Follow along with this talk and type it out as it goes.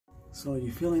So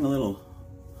you're feeling a little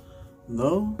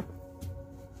low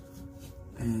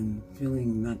and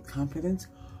feeling not confident?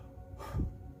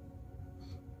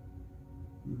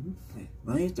 Okay.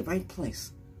 Well, you're at the right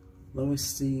place. Low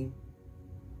esteem,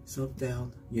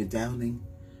 self-doubt, you're doubting,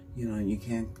 you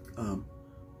can't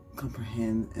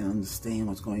comprehend and understand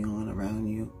what's going on around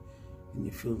you, and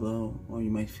you feel low, or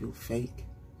you might feel fake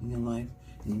in your life,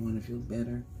 and you want to feel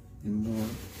better and more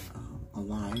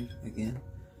alive again,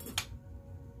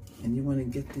 and you want to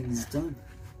get things done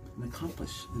and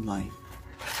accomplish in life.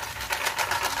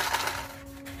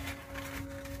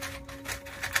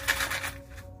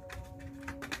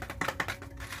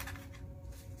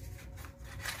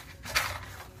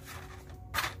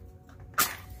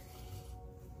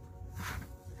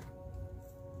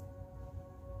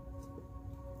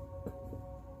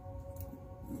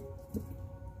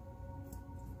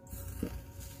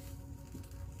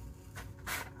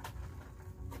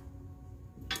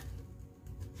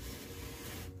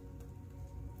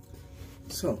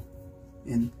 So,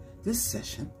 in this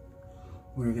session,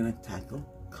 we're going to tackle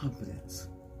confidence.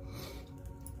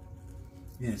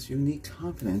 Yes, you need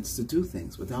confidence to do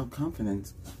things. Without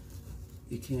confidence,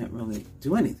 you can't really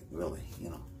do anything, really,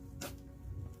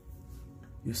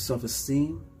 Your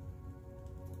self-esteem,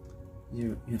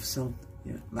 your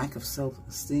lack of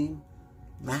self-esteem,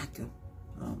 lack of,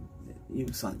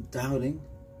 you start doubting,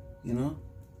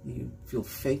 You feel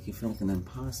fake, you feel like an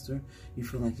imposter, you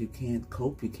feel like you can't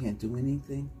cope, you can't do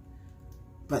anything.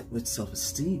 But with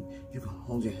self-esteem, you can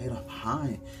hold your head up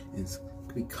high and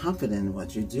be confident in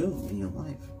what you do in your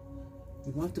life.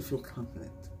 You want to feel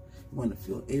confident. You want to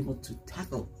feel able to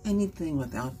tackle anything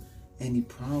without any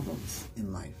problems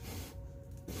in life.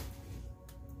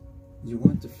 You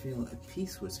want to feel at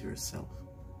peace with yourself,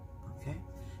 okay?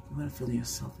 You want to feel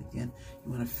yourself again.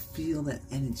 You want to feel that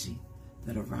energy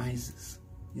that arises.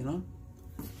 You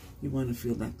want to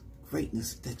feel that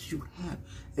greatness that you have.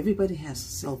 Everybody has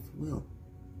self-will,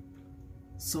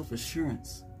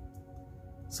 self-assurance,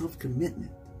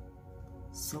 self-commitment,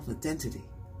 self-identity.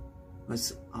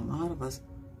 But a lot of us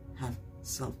have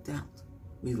self-doubt.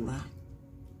 We lack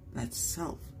that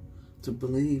self to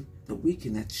believe that we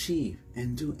can achieve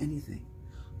and do anything.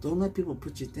 Don't let people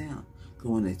put you down.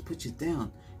 Because when they put you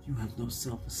down, you have no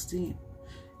self-esteem.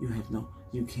 You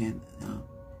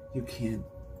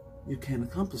can't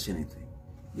accomplish anything.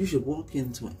 You should walk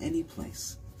into any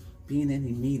place, be in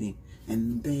any meeting,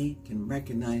 and they can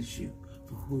recognize you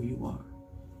for who you are.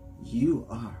 You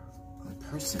are a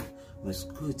person with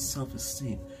good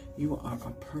self-esteem. You are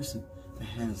a person that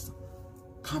has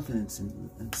confidence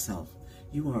in self.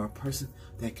 You are a person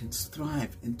that can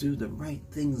strive and do the right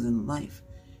things in life.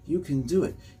 You can do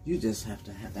it. You just have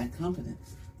to have that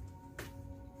confidence.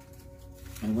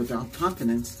 And without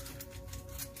confidence,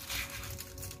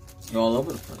 you're all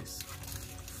over the place.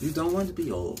 You don't want to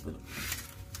be all over the place.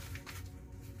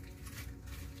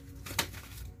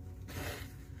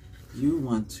 You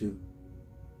want to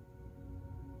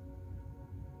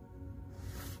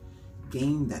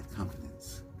gain that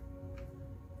confidence.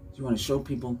 You want to show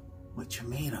people what you're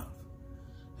made of.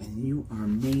 And you are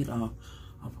made of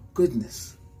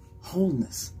goodness,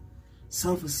 wholeness,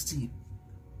 self-esteem,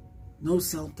 no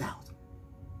self-doubt.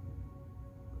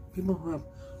 People who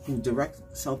direct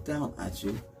self-doubt at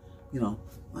you,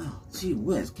 wow, gee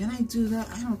whiz, can I do that?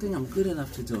 I don't think I'm good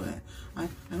enough to do it. I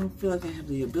don't feel like I have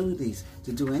the abilities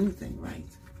to do anything right.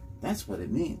 That's what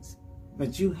it means.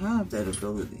 But you have that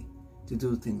ability to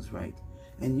do things right.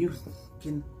 And you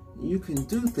can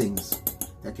do things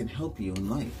that can help you in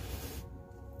life.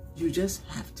 You just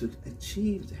have to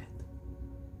achieve that.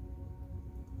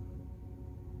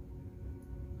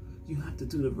 You have to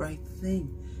do the right thing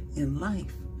in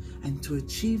life. And to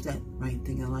achieve that right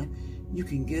thing in life, you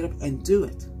can get up and do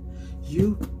it.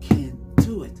 You can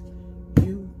do it.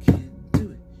 You can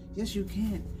do it. Yes, you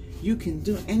can. You can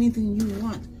do anything you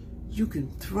want. You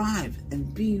can thrive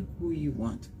and be who you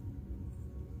want.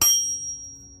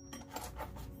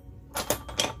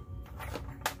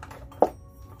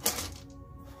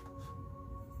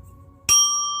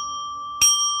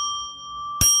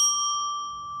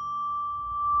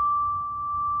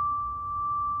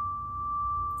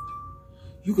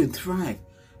 You can thrive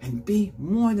and be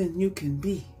more than you can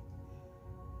be.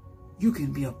 You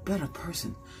can be a better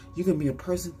person. You can be a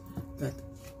person that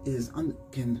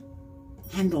can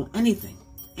handle anything,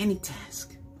 any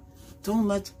task. Don't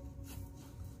let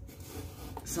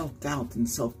self-doubt and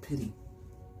self-pity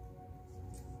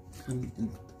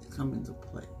come into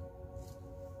play.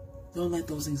 Don't let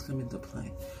those things come into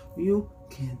play. You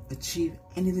can achieve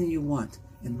anything you want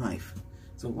in life.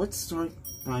 So let's start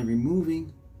by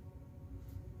removing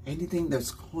anything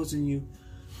that's causing you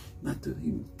not to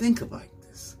even think of like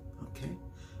this, okay?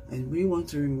 And we want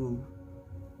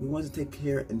to take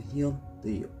care and heal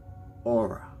the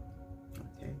aura,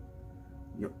 okay?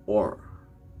 Your aura,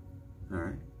 all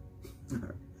right? All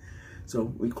right. So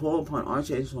we call upon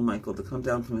Archangel Michael to come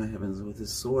down from the heavens with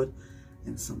his sword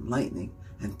and some lightning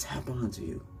and tap onto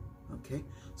you, okay?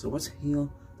 So let's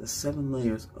heal the 7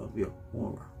 layers of your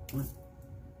aura. 1,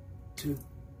 2,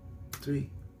 3,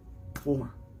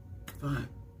 4, 5,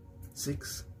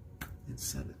 6, and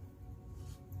 7.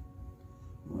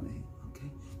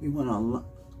 Okay? We want to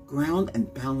ground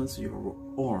and balance your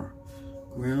aura.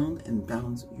 Ground and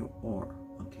balance your aura,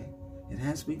 okay? It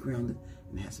has to be grounded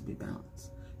and it has to be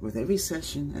balanced. With every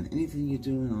session and anything you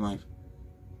do in life,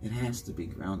 it has to be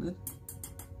grounded.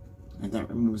 And that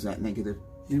removes that negative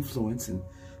influence and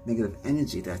negative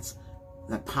energy that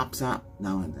pops out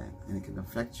now and then. And it can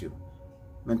affect you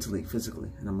mentally, physically,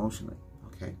 and emotionally,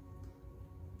 okay?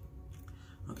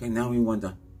 Okay, now we want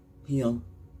to heal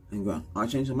and ground.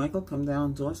 Archangel Michael, come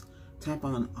down to us, tap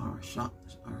on our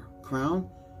crown,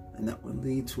 and that will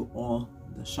lead to all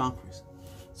the chakras.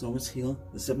 So let's heal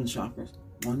the 7 chakras.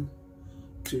 1,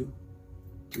 2,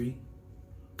 3,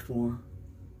 4,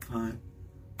 5,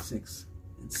 6,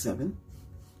 and 7.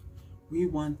 We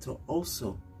want to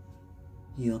also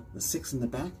heal the 6 in the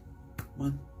back.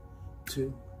 1,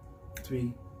 2,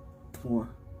 3, 4,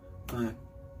 5,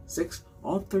 6.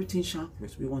 All 13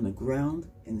 chakras. We want to ground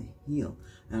and heal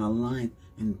and align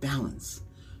and balance.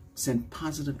 Send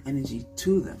positive energy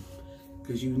to them,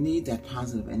 because you need that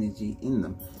positive energy in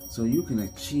them so you can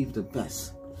achieve the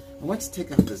best. And let's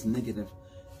take out this negative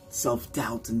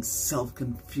self-doubt and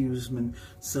self-confusement,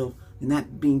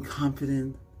 not being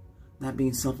confident, not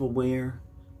being self-aware,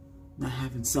 not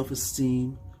having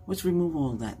self-esteem. Let's remove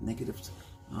all that negative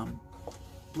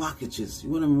blockages.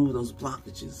 You want to remove those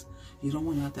blockages. You don't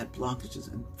want to have that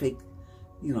blockages and fake,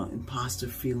 imposter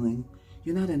feeling.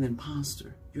 You're not an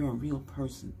imposter. You're a real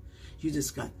person. You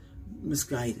just got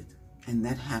misguided, and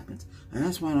that happens. And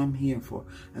that's what I'm here for.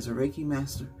 As a Reiki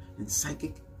master and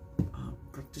psychic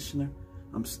practitioner,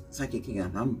 I'm psychic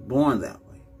again. I'm born that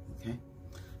way, okay?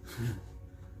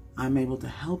 I'm able to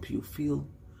help you feel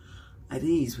at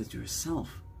ease with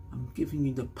yourself. I'm giving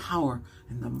you the power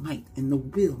and the might and the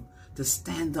will to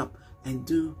stand up and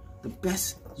do the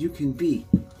best you can be,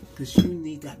 because you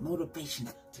need that motivation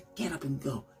to get up and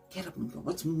go. Get up and go.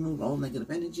 Let's remove all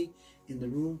negative energy in the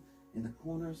room, in the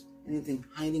corners, anything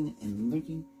hiding and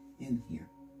lurking in here.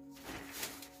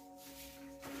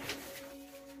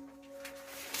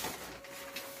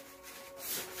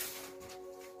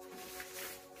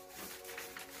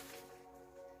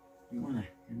 We want to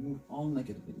remove all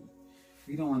negativity.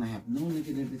 We don't want to have no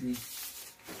negativity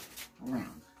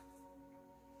around.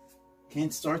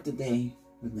 Can't start the day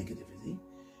with negativity.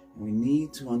 And we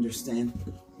need to understand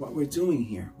what we're doing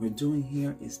here. What we're doing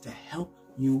here is to help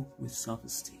you with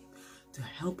self-esteem, to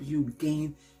help you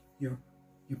gain your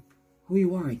who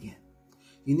you are again.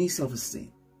 You need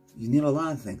self-esteem. You need a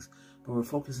lot of things, but we're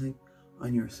focusing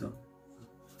on yourself.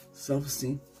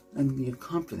 Self-esteem and your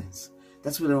confidence.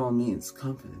 That's what it all means,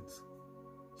 confidence.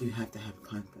 You have to have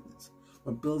confidence.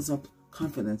 What builds up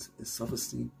confidence is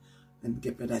self-esteem, and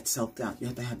get rid of that self-doubt. You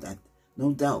have to have that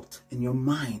no doubt in your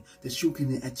mind that you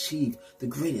can achieve the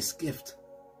greatest gift.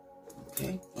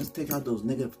 Okay? Let's take out those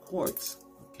negative cords.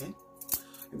 Okay?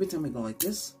 Every time we go like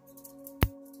this,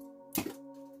 take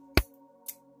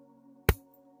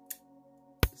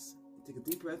a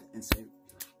deep breath and say,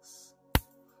 relax.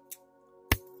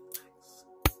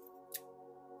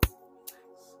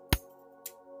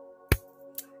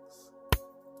 Relax.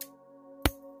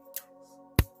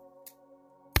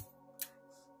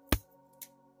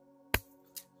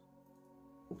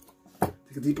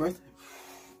 Take a deep breath.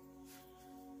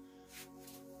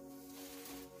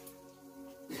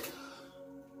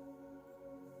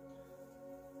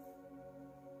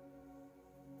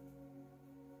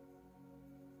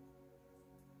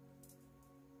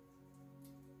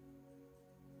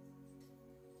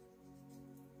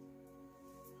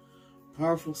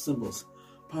 Powerful symbols,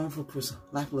 powerful crystal,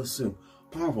 lapis lazuli,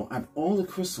 powerful. I have all the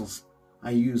crystals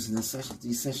I use in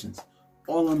these sessions,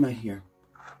 all of them are here.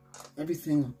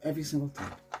 Everything, every single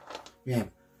time. We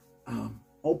have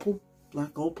opal,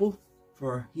 black opal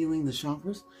for healing the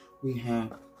chakras. We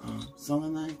have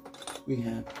selenite. We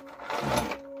have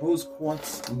rose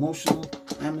quartz, emotional,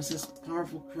 amethyst,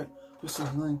 powerful crystal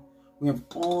healing. We have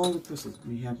all the crystals.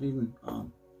 We have even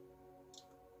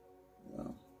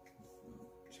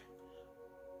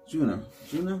Juno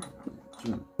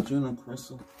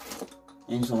crystal,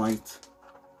 angelite.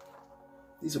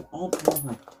 These are all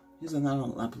powerful. These are not a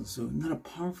lapis lazuli, not a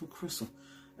powerful crystal.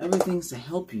 Everything's to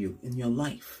help you in your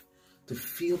life. to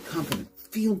feel confident,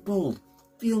 feel bold,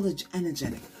 feel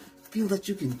energetic, feel that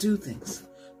you can do things.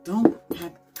 Don't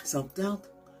have self-doubt.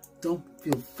 Don't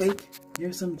feel fake.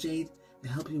 Here's some jade to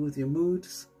help you with your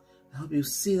moods, to help you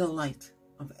see the light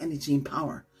of energy and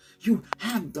power. You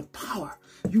have the power.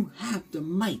 You have the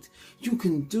might. You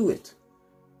can do it.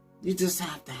 You just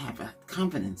have to have that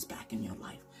confidence back in your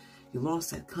life. You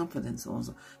lost that confidence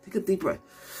also. Take a deep breath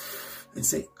and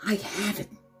say, I have it.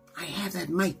 I have that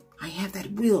might. I have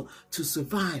that will to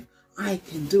survive. I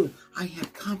can do it. I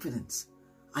have confidence.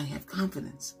 I have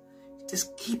confidence.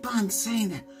 Just keep on saying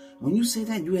that. When you say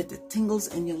that, you have the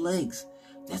tingles in your legs.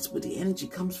 That's where the energy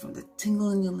comes from, the tingle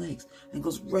in your legs, and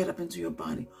goes right up into your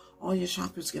body. All your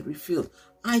chakras get refilled.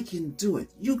 I can do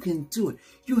it. You can do it.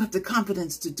 You have the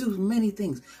confidence to do many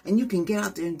things, and you can get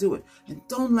out there and do it. And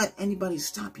don't let anybody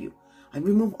stop you. I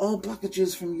remove all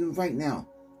blockages from you right now.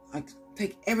 I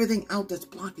take everything out that's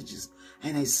blockages,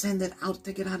 and I send it out,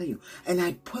 take it out of you. And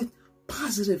I put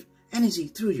positive energy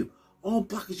through you. All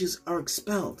blockages are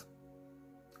expelled.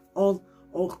 All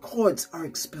cords are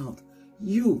expelled.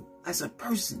 You, as a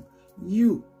person,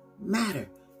 you matter.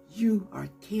 You are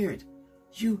cared.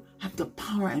 You have the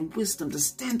power and wisdom to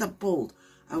stand up bold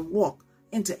and walk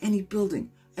into any building,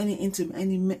 into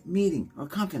any meeting or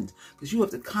conference, because you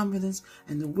have the confidence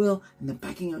and the will and the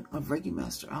backing of Reiki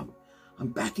Master Albert. I'm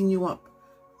backing you up.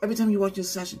 Every time you watch your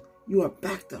session, you are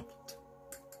backed up.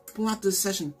 Pull out this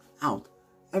session out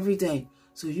every day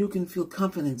so you can feel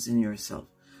confidence in yourself.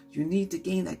 You need to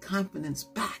gain that confidence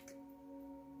back.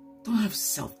 Don't have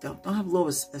self-doubt. Don't have low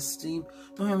esteem.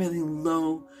 Don't have anything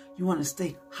low. You want to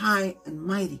stay high and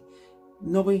mighty.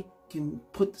 Nobody can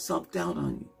put self-doubt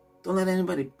on you. Don't let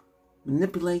anybody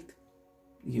manipulate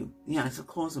you. Yeah, it's a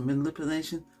cause of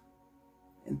manipulation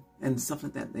and stuff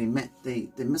like that. They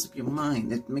mess up your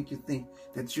mind. They make you think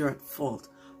that you're at fault.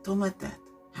 Don't let that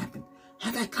happen.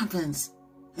 Have that confidence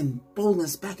and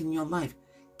boldness back in your life.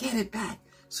 Get it back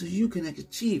so you can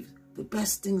achieve the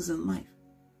best things in life.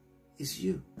 It's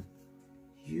you.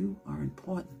 You are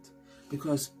important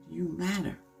because you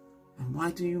matter. And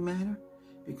why do you matter?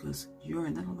 Because you're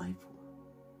another life form,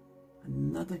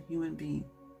 another human being.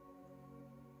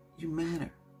 You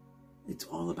matter. It's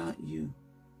all about you.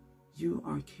 You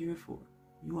are cared for.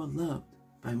 You are loved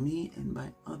by me and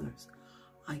by others.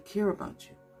 I care about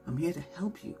you. I'm here to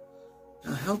help you.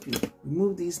 I'll help you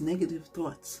remove these negative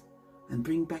thoughts and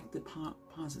bring back the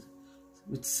positive.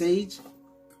 With sage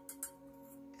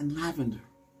and lavender.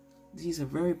 These are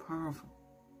very powerful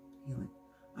healing.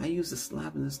 I use the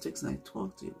lavender sticks and I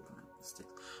talk to you with lavender sticks.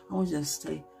 I want you to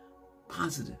stay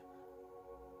positive.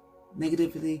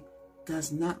 Negativity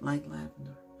does not like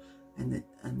lavender. And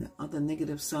the other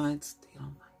negative sides, they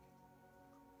don't like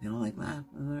it. They don't like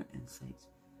lavender and sage.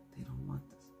 They don't want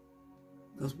this.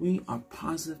 Because we are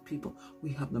positive people.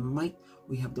 We have the might,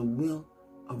 we have the will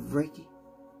of Reiki,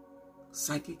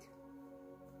 psychic,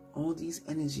 all these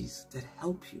energies that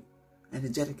help you,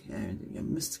 energetic energy, your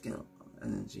mystical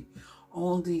energy,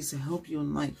 all these to help you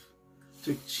in life,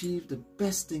 to achieve the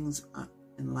best things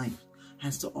in life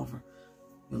has to offer.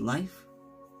 Your life,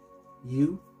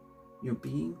 you, your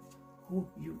being, who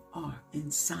you are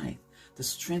inside, the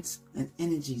strengths and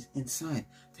energies inside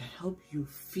to help you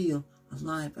feel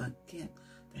alive again,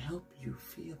 to help you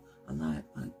feel alive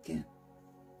again.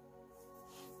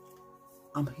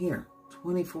 I'm here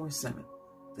 24/7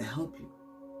 to help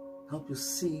you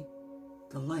see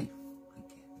the life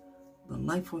again, the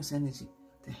life force energy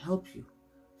to help you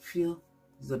feel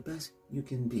the best you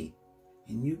can be,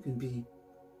 and you can be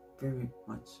very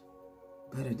much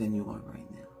better than you are right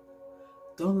now.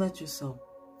 Don't let yourself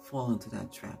fall into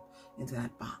that trap, into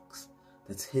that box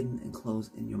that's hidden and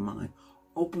closed in your mind.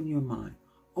 Open your mind.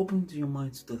 Open to your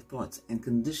mind to the thoughts and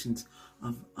conditions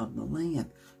of the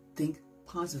land. Think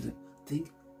positive.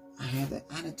 Think, I have the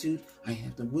attitude, I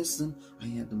have the wisdom, I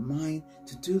have the mind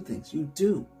to do things. You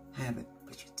do have it,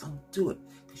 but you don't do it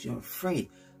because you're afraid.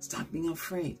 Stop being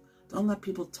afraid. Don't let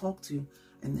people talk to you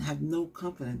and have no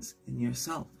confidence in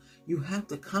yourself. You have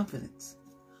the confidence.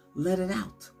 Let it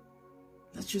out.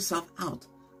 Let yourself out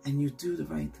and you do the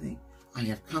right thing. I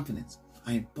have confidence.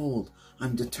 I am bold.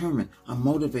 I'm determined. I'm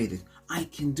motivated. I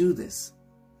can do this.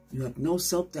 You have no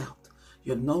self-doubt.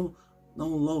 You have no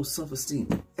low self-esteem.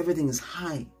 Everything is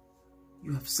high.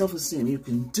 You have self-esteem. You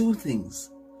can do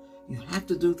things. You have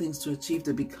to do things to achieve,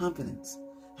 to be confident.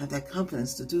 Have that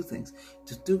confidence to do things.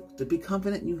 To be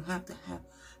confident, you have to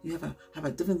have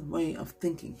a different way of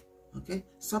thinking. Okay?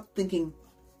 Stop thinking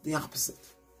the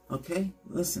opposite. Okay?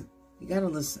 Listen. You gotta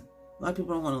listen. A lot of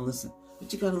people don't want to listen.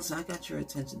 But you gotta listen. I got your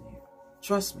attention here.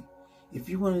 Trust me. If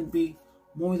you want to be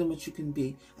more than what you can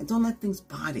be, and don't let things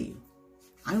bother you.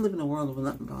 I live in a world where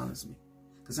nothing bothers me.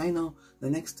 Because I know the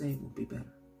next day will be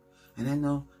better. And I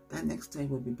know that next day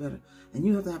will be better. And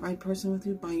you have that right person with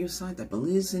you by your side that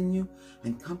believes in you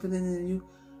and confident in you.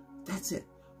 That's it.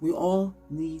 We all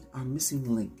need our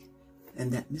missing link.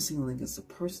 And that missing link is the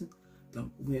person that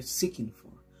we're seeking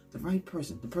for. The right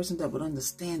person. The person that would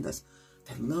understand us.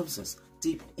 That loves us.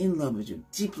 Deep in love with you.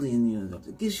 Deeply in you.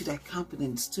 That gives you that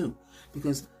confidence too.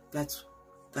 Because that's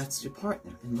your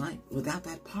partner in life. Without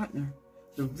that partner,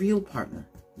 the real partner,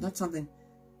 not something,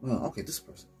 well, okay, this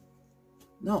person.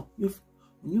 No,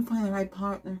 when you find the right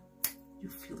partner, you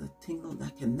feel a tingle,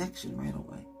 that connection right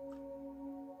away.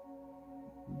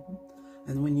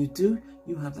 And when you do,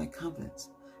 you have that confidence.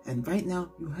 And right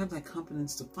now, you have that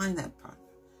confidence to find that partner.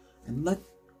 And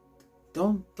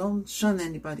don't shun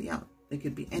anybody out. It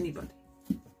could be anybody.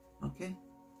 Okay?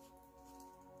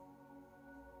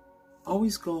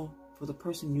 Always go for the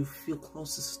person you feel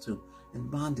closest to and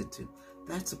bonded to.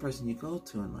 That's the person you go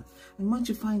to in life. And once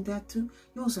you find that too,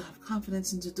 you also have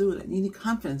confidence to do that. You need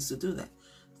confidence to do that.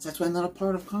 That's why another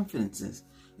part of confidence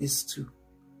is to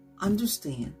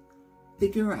understand,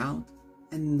 figure out,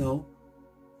 and know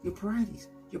your priorities.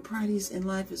 Your priorities in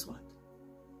life is what?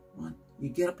 1, you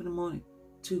get up in the morning.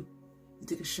 2, you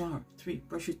take a shower. 3,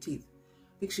 brush your teeth.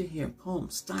 Fix your hair, comb,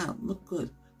 style, look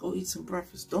good. Go eat some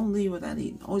breakfast. Don't leave without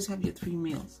eating. Always have your 3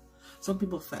 meals. Some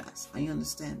people fast. I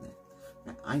understand that.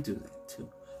 I do that too.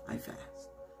 I fast.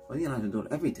 Well, you don't have to do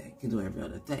it every day. You can do it every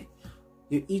other day.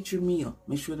 You eat your meal.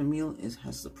 Make sure the meal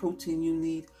has the protein you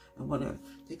need and whatever.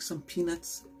 Take some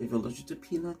peanuts. If you're allergic to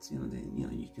peanuts, then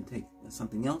you can take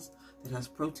something else that has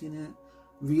protein in it.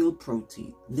 Real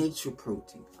protein, nature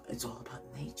protein. It's all about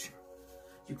nature.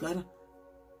 You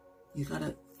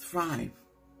gotta thrive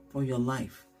for your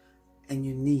life, and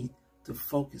you need to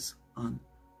focus on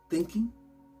thinking,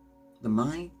 the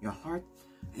mind, your heart,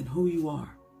 and who you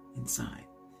are inside.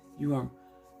 You are,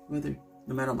 no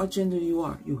matter what gender you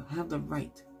are, you have the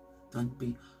right to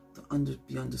be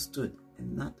understood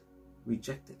and not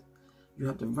rejected. You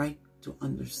have the right to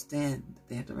understand.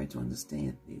 They have the right to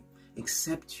understand you,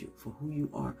 accept you for who you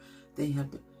are. They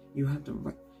have to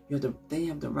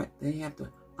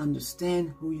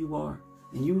understand who you are.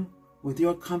 And you, with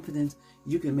your confidence,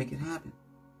 you can make it happen.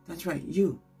 That's right,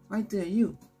 you, right there,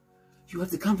 you. You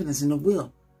have the confidence and the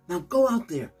will. Now go out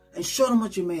there and show them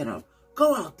what you're made of.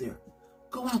 Go out there.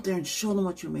 Go out there and show them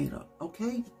what you're made of,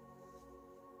 okay?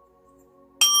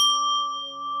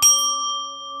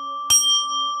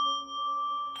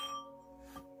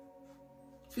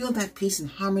 Feel that peace and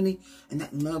harmony and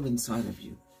that love inside of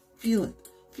you. Feel it.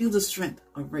 Feel the strength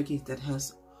of Reiki that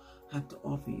have to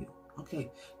offer you.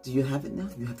 Okay, do you have it now?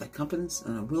 You have that confidence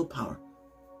and a willpower.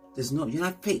 You're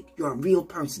not fake. You're a real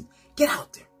person. Get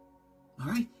out there. All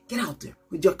right? Get out there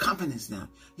with your confidence now.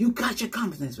 You got your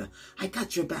confidence back. I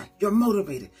got your back. You're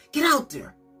motivated. Get out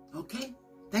there. Okay?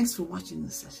 Thanks for watching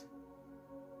this session.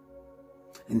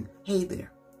 And hey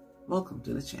there. Welcome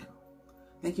to the channel.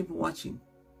 Thank you for watching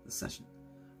the session.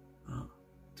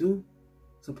 Do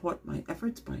support my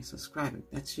efforts by subscribing.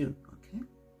 That's you. Okay?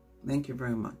 Thank you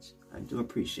very much. I do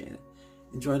appreciate it.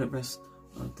 Enjoy the rest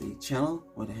of the channel,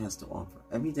 what it has to offer.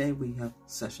 Every day we have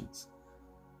sessions.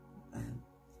 And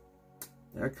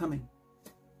they're coming.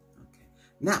 Okay.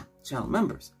 Now, channel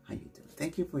members, how you doing?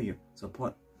 Thank you for your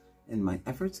support in my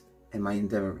efforts and my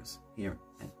endeavors here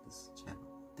at this channel.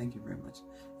 Thank you very much.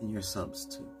 And your subs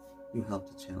too. You help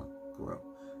the channel grow.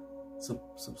 So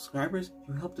subscribers,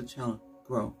 you help the channel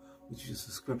grow with your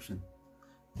subscription.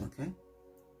 Okay?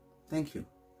 Thank you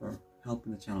for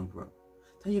helping the channel grow.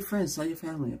 Tell your friends, tell your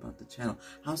family about the channel.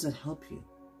 How does that help you?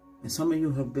 And some of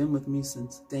you have been with me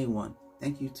since day one.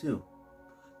 Thank you too.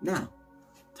 Now,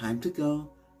 time to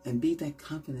go and be that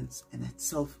confidence and that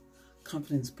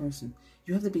self-confidence person.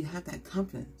 You have to have that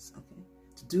confidence, okay,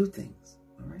 to do things,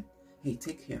 all right? Hey,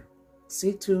 take care.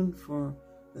 Stay tuned for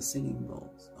the singing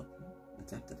bowls, okay?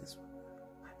 That's after this one.